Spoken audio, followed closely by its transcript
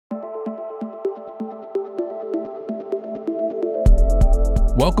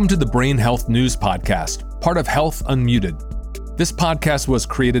Welcome to the Brain Health News Podcast, part of Health Unmuted. This podcast was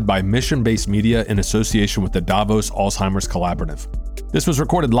created by Mission-Based Media in association with the Davos Alzheimer's Collaborative. This was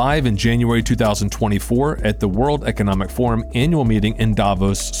recorded live in January 2024 at the World Economic Forum annual meeting in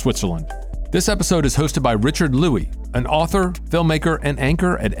Davos, Switzerland. This episode is hosted by Richard Lui, an author, filmmaker, and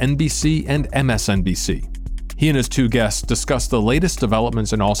anchor at NBC and MSNBC. He and his two guests discuss the latest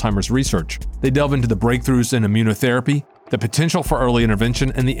developments in Alzheimer's research. They delve into the breakthroughs in immunotherapy, the potential for early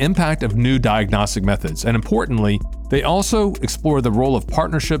intervention, and the impact of new diagnostic methods. And importantly, they also explore the role of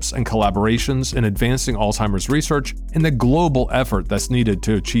partnerships and collaborations in advancing Alzheimer's research and the global effort that's needed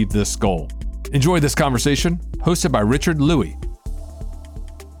to achieve this goal. Enjoy this conversation, hosted by Richard Lui.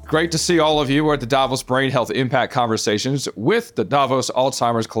 Great to see all of you. We're at the Davos Brain Health Impact Conversations with the Davos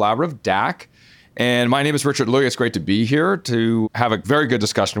Alzheimer's Collaborative, DAC. And my name is Richard Lui. It's great to be here to have a very good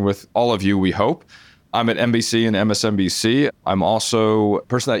discussion with all of you, we hope. I'm at NBC and MSNBC. I'm also a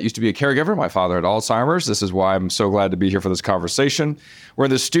person that used to be a caregiver. My father had Alzheimer's. This is why I'm so glad to be here for this conversation. We're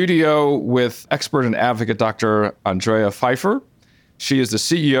in the studio with expert and advocate Dr. Andrea Pfeifer. She is the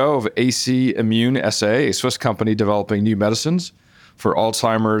CEO of AC Immune SA, a Swiss company developing new medicines for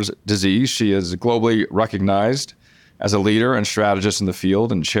Alzheimer's disease. She is globally recognized as a leader and strategist in the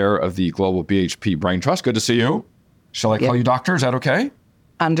field and chair of the Global BHP Brain Trust. Good to see you. Shall I call you doctor? Is that okay?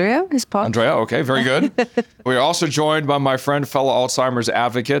 Andrea is part. Andrea, okay, very good. We are also joined by my friend, fellow Alzheimer's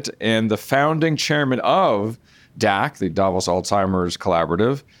advocate, and the founding chairman of DAC, the Davos Alzheimer's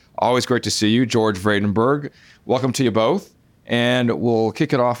Collaborative. Always great to see you, George Vradenburg. Welcome to you both. And we'll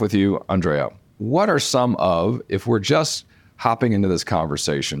kick it off with you, Andrea. What are some of, if we're just hopping into this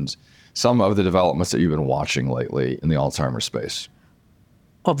conversations, some of the developments that you've been watching lately in the Alzheimer's space?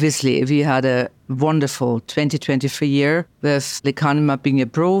 Obviously, we had a wonderful 2023 year with lecanemab being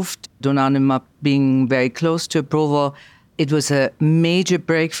approved, donanemab being very close to approval. It was a major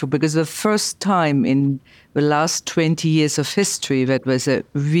breakthrough because the first time in the last 20 years of history that was a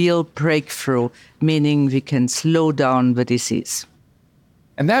real breakthrough, meaning we can slow down the disease.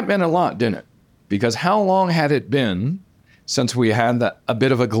 And that meant a lot, didn't it? Because how long had it been since we had a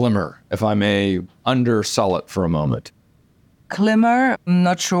bit of a glimmer, if I may undersell it for a moment? Glimmer, I'm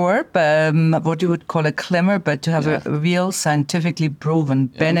not sure, but what you would call a glimmer, but to have a real scientifically proven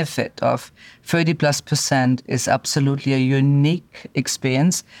benefit of 30+% is absolutely a unique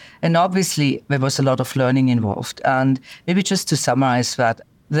experience. And obviously, there was a lot of learning involved. And maybe just to summarize that,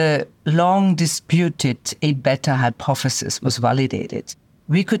 the long disputed A-beta hypothesis was validated.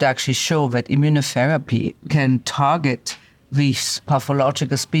 We could actually show that immunotherapy can target these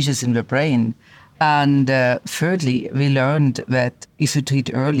pathological species in the brain. And thirdly, we learned that if you treat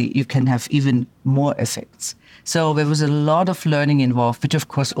early, you can have even more effects. So there was a lot of learning involved, which of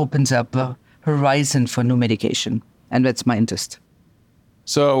course opens up a horizon for new medication. And that's my interest.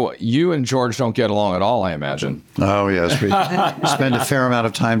 So you and George don't get along at all, I imagine. Oh, yes. We spend a fair amount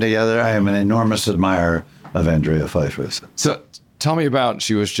of time together. I am an enormous admirer of Andrea Pfeifer. So tell me about,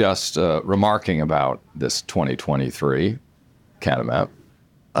 she was just remarking about this 2023 lecanemab.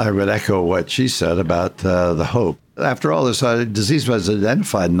 I would echo what she said about the hope. After all, this disease was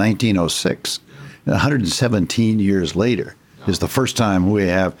identified in 1906. 117 years later is the first time we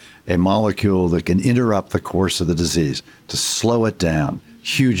have a molecule that can interrupt the course of the disease, to slow it down.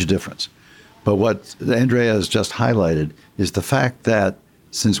 Huge difference. But what Andrea has just highlighted is the fact that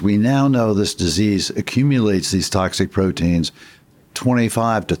since we now know this disease accumulates these toxic proteins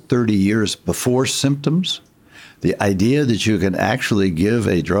 25 to 30 years before symptoms, the idea that you can actually give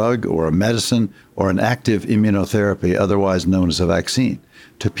a drug or a medicine or an active immunotherapy, otherwise known as a vaccine,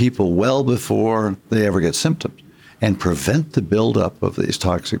 to people well before they ever get symptoms and prevent the buildup of these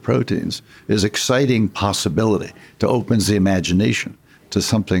toxic proteins is exciting possibility that opens the imagination to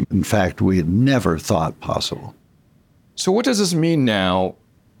something, in fact, we had never thought possible. So what does this mean now,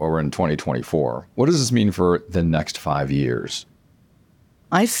 or we're in 2024? What does this mean for the next 5 years?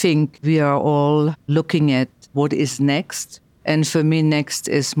 I think we are all looking at what is next. And for me, next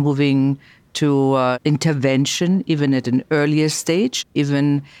is moving to intervention, even at an earlier stage.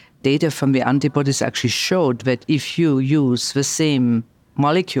 Even data from the antibodies actually showed that if you use the same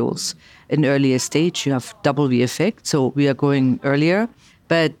molecules in earlier stage, you have double the effect. So we are going earlier.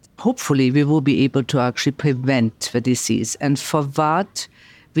 But hopefully we will be able to actually prevent the disease. And for that,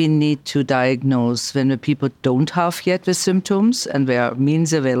 we need to diagnose when the people don't have yet the symptoms and there are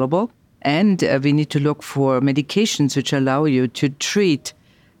means available. And we need to look for medications which allow you to treat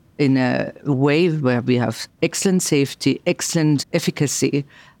in a way where we have excellent safety, excellent efficacy,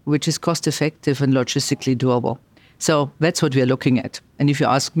 which is cost-effective and logistically doable. So that's what we are looking at. And if you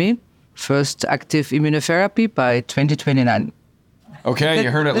ask me, first active immunotherapy by 2029. Okay, you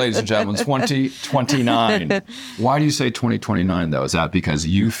heard it, ladies and gentlemen, 2029. Why do you say 2029, though? Is that because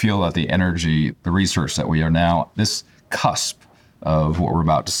you feel that the energy, the research that we are now, this cusp of what we're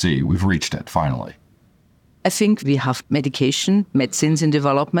about to see, we've reached it finally? I think we have medicines in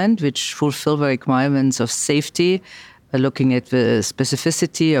development, which fulfill the requirements of safety, looking at the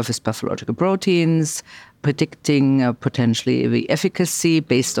specificity of its pathological proteins, predicting potentially the efficacy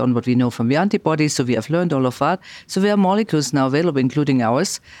based on what we know from the antibodies. So we have learned all of that. So there are molecules now available, including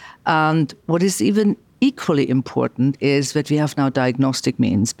ours. And what is even equally important is that we have now diagnostic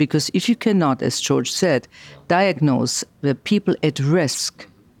means. Because if you cannot, as George said, diagnose the people at risk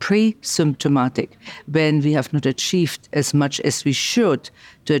pre-symptomatic, when we have not achieved as much as we should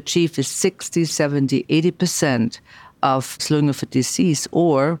to achieve the 60, 70, 80% of slowing of a disease,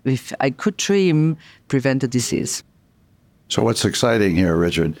 or if I could dream, prevent the disease. So what's exciting here,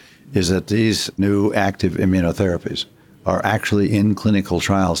 Richard, is that these new active immunotherapies are actually in clinical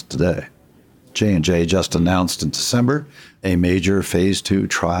trials today. J&J just announced in December a major phase 2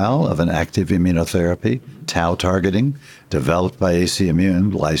 trial of an active immunotherapy, tau targeting, developed by AC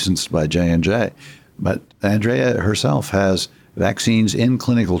Immune, licensed by J&J. But Andrea herself has vaccines in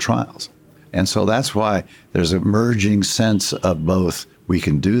clinical trials. And so that's why there's an emerging sense of both we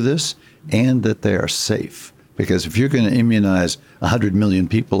can do this and that they are safe. Because if you're going to immunize 100 million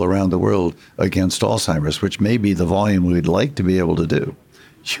people around the world against Alzheimer's, which may be the volume we'd like to be able to do,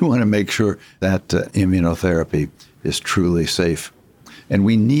 you want to make sure that immunotherapy is truly safe. And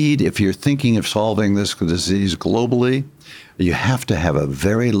we need, if you're thinking of solving this disease globally, you have to have a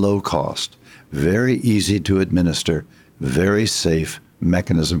very low cost, very easy to administer, very safe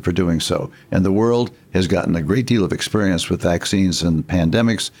mechanism for doing so. And the world has gotten a great deal of experience with vaccines and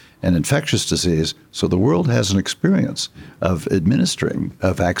pandemics and infectious disease. So the world has an experience of administering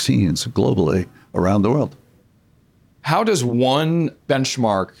vaccines globally around the world. How does one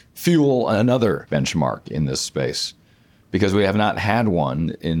benchmark fuel another benchmark in this space? Because we have not had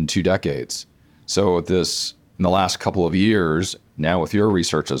one in 2 decades. So this, in the last couple of years, now with your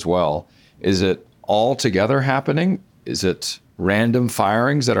research as well, is it all together happening? Is it random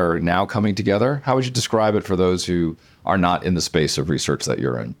firings that are now coming together? How would you describe it for those who are not in the space of research that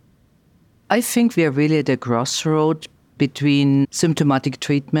you're in? I think we are really at a crossroad between symptomatic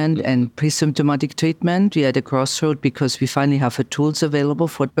treatment and pre-symptomatic treatment. We are at a crossroad because we finally have the tools available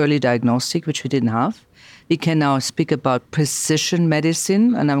for early diagnostic, which we didn't have. We can now speak about precision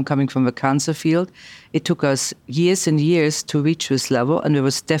medicine, and I'm coming from the cancer field. It took us years and years to reach this level, and there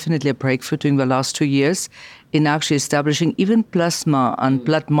was definitely a breakthrough during the last 2 years in actually establishing even plasma and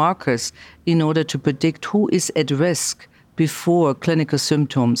blood markers in order to predict who is at risk before clinical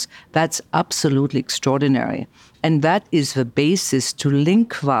symptoms. That's absolutely extraordinary. And that is the basis to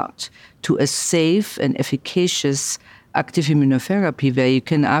link that to a safe and efficacious active immunotherapy where you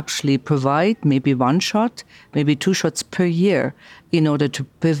can actually provide maybe 1 shot, maybe 2 shots per year in order to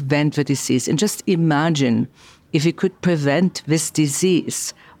prevent the disease. And just imagine if we could prevent this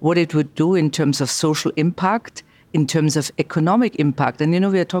disease, what it would do in terms of social impact, in terms of economic impact. And,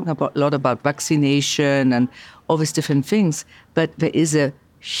 we are talking a lot about vaccination and all these different things, but there is a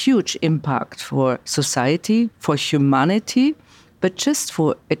huge impact for society, for humanity, but just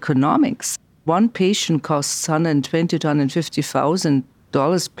for economics. One patient costs $120,000 to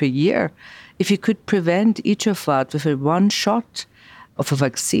 $150,000 per year. If you could prevent each of that with 1 shot of a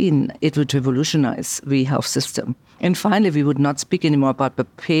vaccine, it would revolutionize the health system. And finally, we would not speak anymore about the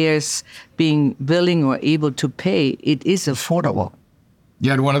payers being willing or able to pay. It is affordable.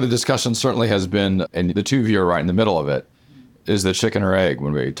 Yeah, and one of the discussions certainly has been, and the two of you are right in the middle of it, is the chicken or egg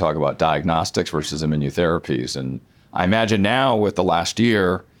when we talk about diagnostics versus immunotherapies. And I imagine now with the last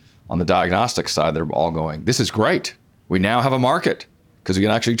year on the diagnostic side, they're all going, this is great. We now have a market because we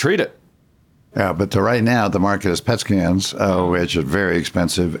can actually treat it. Yeah, but right now the market is PET scans, which are very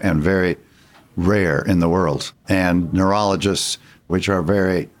expensive and very rare in the world, and neurologists, which are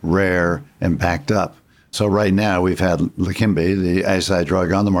very rare and backed up. So right now we've had Leqembi, the ASI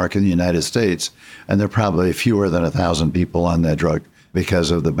drug, on the market in the United States, and there are probably fewer than 1,000 people on that drug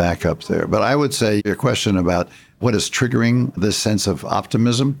because of the backup there. But I would say your question about what is triggering this sense of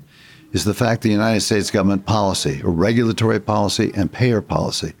optimism is the fact the United States government policy, or regulatory policy and payer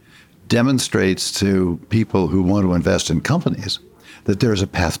policy, demonstrates to people who want to invest in companies that there's a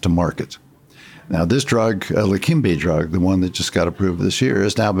path to market. Now, this drug, Leqembi drug, the one that just got approved this year,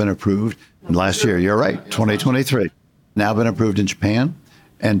 has now been approved last year. You're right, 2023. Now been approved in Japan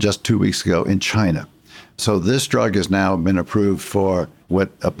and just 2 weeks ago in China. So this drug has now been approved for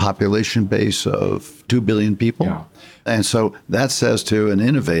a population base of 2 billion people. Yeah. And so that says to an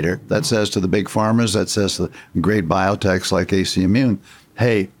innovator, that says to the big pharmas, that says to the great biotechs like AC Immune,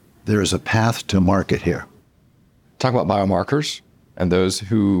 hey, there is a path to market here. Talk about biomarkers and those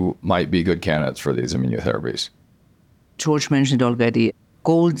who might be good candidates for these immunotherapies. George mentioned already,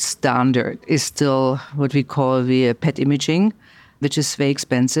 gold standard is still what we call the PET imaging, which is very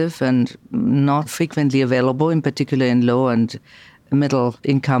expensive and not frequently available, in particular in low and middle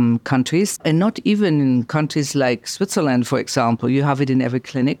income countries. And not even in countries like Switzerland, for example. You have it in every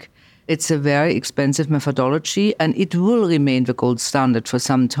clinic. It's a very expensive methodology, and it will remain the gold standard for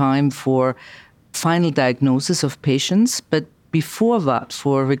some time for final diagnosis of patients. But before that,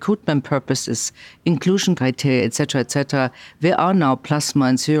 for recruitment purposes, inclusion criteria, etc., there are now plasma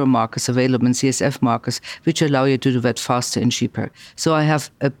and serum markers available and CSF markers, which allow you to do that faster and cheaper. So I have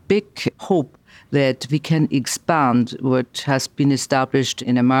a big hope that we can expand what has been established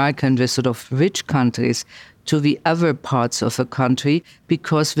in America and the sort of rich countries to the other parts of the country,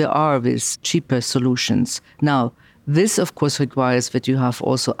 because there are these cheaper solutions. Now, this, of course, requires that you have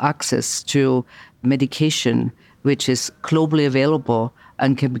also access to medication which is globally available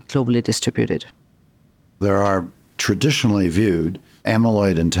and can be globally distributed. There are traditionally viewed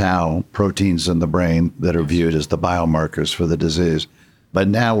amyloid and tau proteins in the brain that are viewed as the biomarkers for the disease. But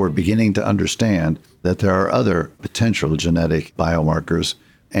now we're beginning to understand that there are other potential genetic biomarkers.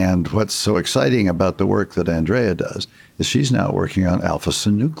 And what's so exciting about the work that Andrea does is she's now working on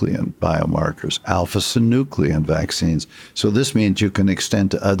alpha-synuclein biomarkers, alpha-synuclein vaccines. So this means you can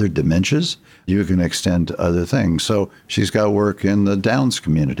extend to other dementias, you can extend to other things. So she's got work in the Downs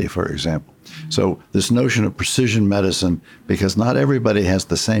community, for example. So this notion of precision medicine, because not everybody has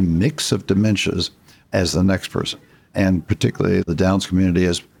the same mix of dementias as the next person. And particularly the Downs community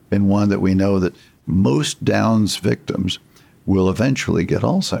has been one that we know that most Downs victims will eventually get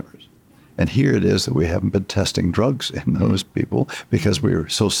Alzheimer's. And here it is that we haven't been testing drugs in those people because we're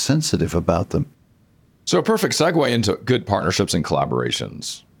so sensitive about them. So a perfect segue into good partnerships and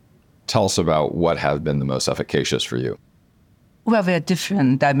collaborations. Tell us about what have been the most efficacious for you. Well, there are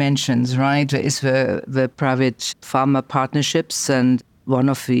different dimensions, right? There is the private pharma partnerships, and one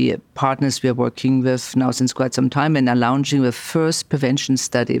of the partners we are working with now since quite some time and are launching the first prevention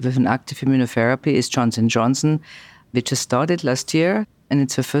study with an active immunotherapy is Johnson & Johnson, which just started last year. And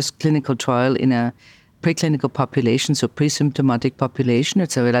it's the first clinical trial in a preclinical population, so pre-symptomatic population.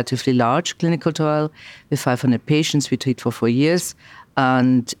 It's a relatively large clinical trial with 500 patients we treat for 4 years.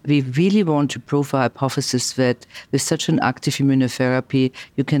 And we really want to prove our hypothesis that with such an active immunotherapy,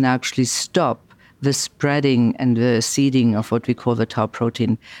 you can actually stop the spreading and the seeding of what we call the tau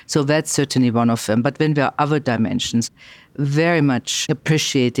protein. So that's certainly one of them. But then there are other dimensions. Very much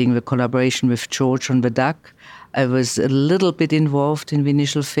appreciating the collaboration with George on the DAC. I was a little bit involved in the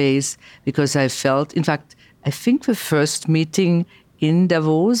initial phase because I felt, in fact, I think the first meeting in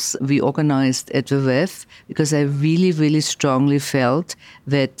Davos we organized at the WEF because I really, really strongly felt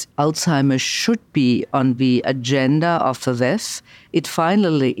that Alzheimer's should be on the agenda of the WEF. It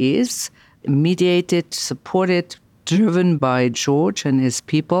finally is, mediated, supported, driven by George and his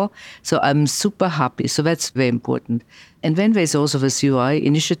people. So I'm super happy. So that's very important. And then there's also the COI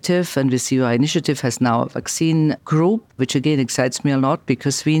initiative, and the COI initiative has now a vaccine group, which again excites me a lot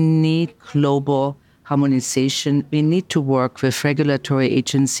because we need global harmonization. We need to work with regulatory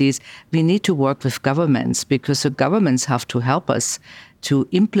agencies. We need to work with governments because the governments have to help us to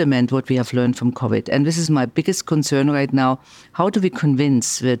implement what we have learned from COVID. And this is my biggest concern right now. How do we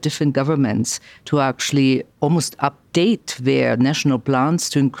convince the different governments to actually almost update their national plans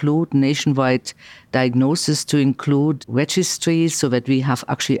to include nationwide diagnosis, to include registries so that we have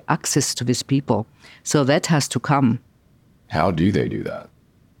actually access to these people? So that has to come. How do they do that?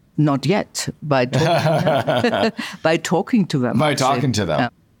 Not yet, by talking to them. By talking to them. Yeah.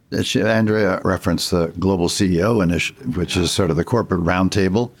 Andrea referenced the Global CEO Initiative, which is sort of the corporate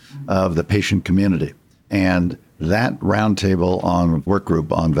roundtable of the patient community. And that roundtable on work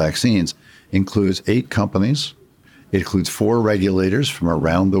group on vaccines includes 8 companies. It includes 4 regulators from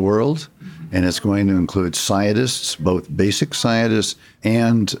around the world. And it's going to include scientists, both basic scientists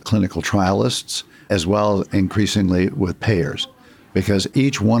and clinical trialists, as well as increasingly with payers. Because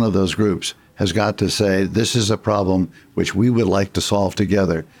each one of those groups has got to say, this is a problem which we would like to solve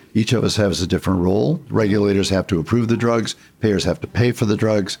together. Each of us has a different role. Regulators have to approve the drugs. Payers have to pay for the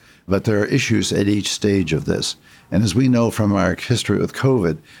drugs. But there are issues at each stage of this. And as we know from our history with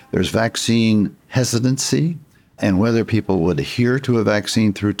COVID, there's vaccine hesitancy. And whether people would adhere to a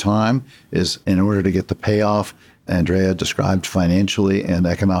vaccine through time is in order to get the payoff Andrea described financially and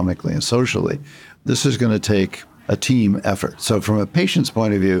economically and socially. This is going to take a team effort. So from a patient's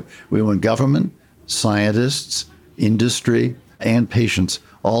point of view, we want government, scientists, industry, and patients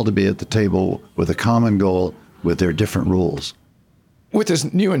all to be at the table with a common goal with their different rules. With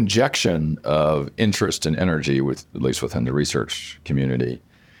this new injection of interest and energy, at least within the research community,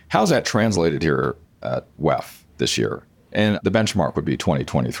 how's that translated here at WEF this year? And the benchmark would be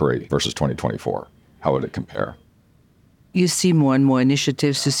 2023 versus 2024. How would it compare? You see more and more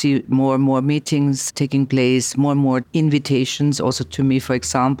initiatives, you see more and more meetings taking place, more and more invitations, also to me, for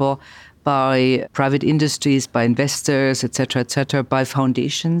example, by private industries, by investors, et cetera, by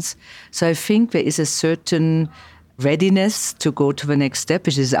foundations. So I think there is a certain readiness to go to the next step,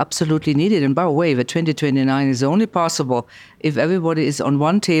 which is absolutely needed. And by the way, the 2029 is only possible if everybody is on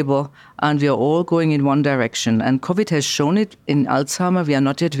one table and we are all going in one direction. And COVID has shown it in Alzheimer, we are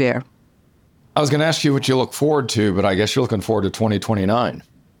not yet there. I was going to ask you what you look forward to, but I guess you're looking forward to 2029.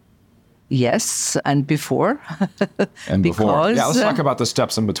 Yes, and before. And before. Yeah, let's talk about the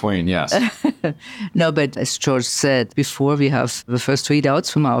steps in between, yes. No, but as George said, before we have the first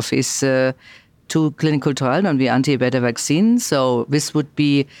readouts from our phase 2 clinical trial on the anti-beta vaccine. So this would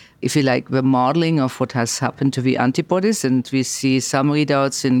be, if you like, the modeling of what has happened to the antibodies. And we see some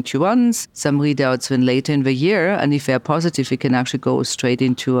readouts in Q1, some readouts when later in the year. And if they're positive, we can actually go straight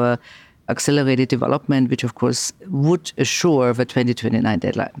into a accelerated development, which of course would assure the 2029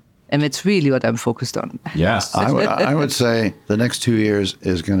 deadline. And it's really what I'm focused on. Yes. I would say the next 2 years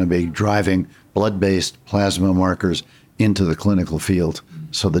is going to be driving blood-based plasma markers into the clinical field.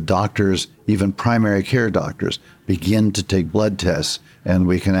 So the doctors, even primary care doctors, begin to take blood tests and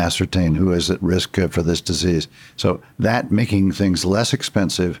we can ascertain who is at risk for this disease. So that making things less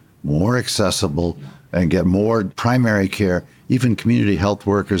expensive, more accessible, and get more primary care. Even community health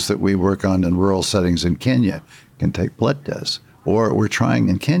workers that we work on in rural settings in Kenya can take blood tests. Or we're trying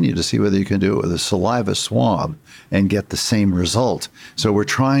in Kenya to see whether you can do it with a saliva swab and get the same result. So we're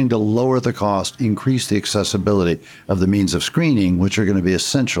trying to lower the cost, increase the accessibility of the means of screening, which are going to be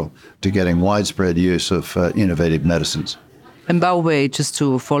essential to getting widespread use of innovative medicines. And by the way, just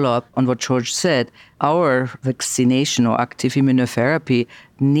to follow up on what George said, our vaccination or active immunotherapy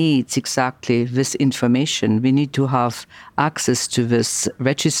needs exactly this information. We need to have access to this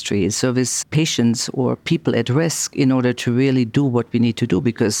registry, so with patients or people at risk in order to really do what we need to do,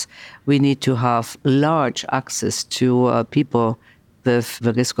 because we need to have large access to people with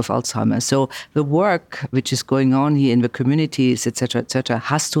the risk of Alzheimer's. So the work which is going on here in the communities, et cetera,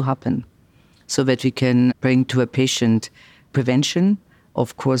 has to happen so that we can bring to a patient prevention,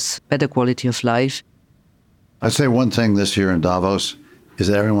 of course, better quality of life. I'd say one thing this year in Davos is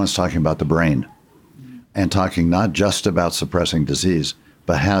that everyone's talking about the brain and talking not just about suppressing disease,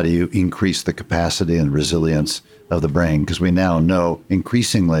 but how do you increase the capacity and resilience of the brain? Because we now know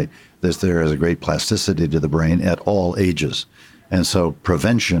increasingly that there is a great plasticity to the brain at all ages. And so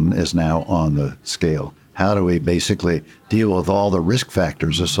prevention is now on the scale. How do we basically deal with all the risk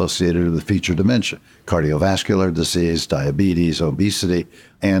factors associated with future dementia, cardiovascular disease, diabetes, obesity,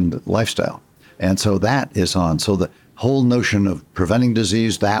 and lifestyle? And so that is on. So the whole notion of preventing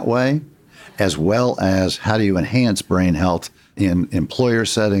disease that way, as well as how do you enhance brain health in employer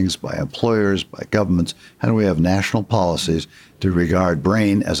settings, by employers, by governments? How do we have national policies to regard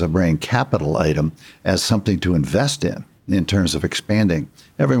brain as a brain capital item, as something to invest in terms of expanding?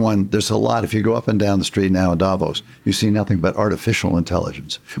 Everyone, there's a lot. If you go up and down the street now in Davos, you see nothing but artificial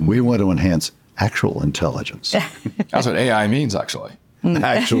intelligence. We want to enhance actual intelligence. That's what AI means, actually.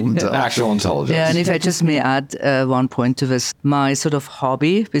 Actual intelligence. Yeah, and if I just may add one point to this, my sort of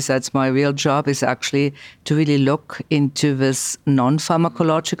hobby, besides my real job, is actually to really look into this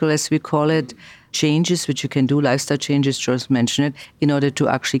non-pharmacological, as we call it, changes which you can do, lifestyle changes, George mentioned it, in order to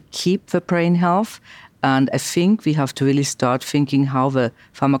actually keep the brain health. And I think we have to really start thinking how the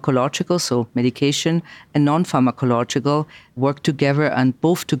pharmacological, so medication, and non-pharmacological work together, and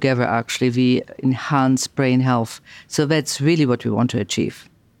both together actually we enhance brain health. So that's really what we want to achieve.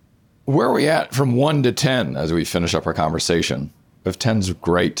 Where are we at from 1 to 10 as we finish up our conversation? If 10's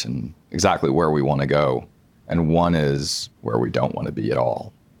great and exactly where we want to go, and 1 is where we don't want to be at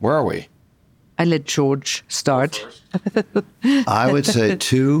all, where are we? I let George start. I would say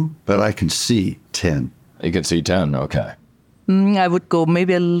 2, but I can see 10. You can see 10, okay. I would go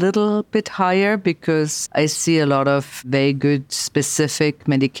maybe a little bit higher because I see a lot of very good specific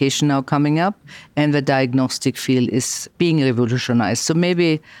medication now coming up, and the diagnostic field is being revolutionized. So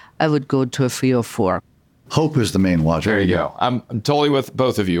maybe I would go to a 3 or 4. Hope is the main watch. There you go. I'm totally with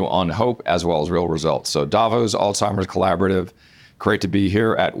both of you on hope as well as real results. So Davos Alzheimer's Collaborative, great to be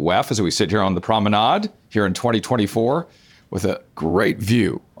here at WEF as we sit here on the promenade here in 2024. with a great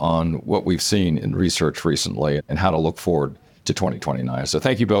view on what we've seen in research recently and how to look forward to 2029. So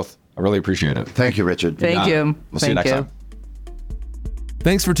thank you both. I really appreciate it. Thank you, Richard. Thank you. We'll see you next time.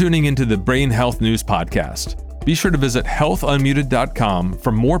 Thanks for tuning into the Brain Health News Podcast. Be sure to visit healthunmuted.com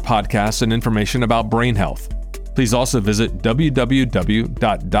for more podcasts and information about brain health. Please also visit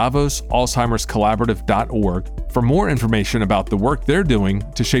www.davosalzheimerscollaborative.org for more information about the work they're doing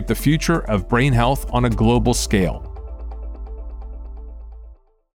to shape the future of brain health on a global scale.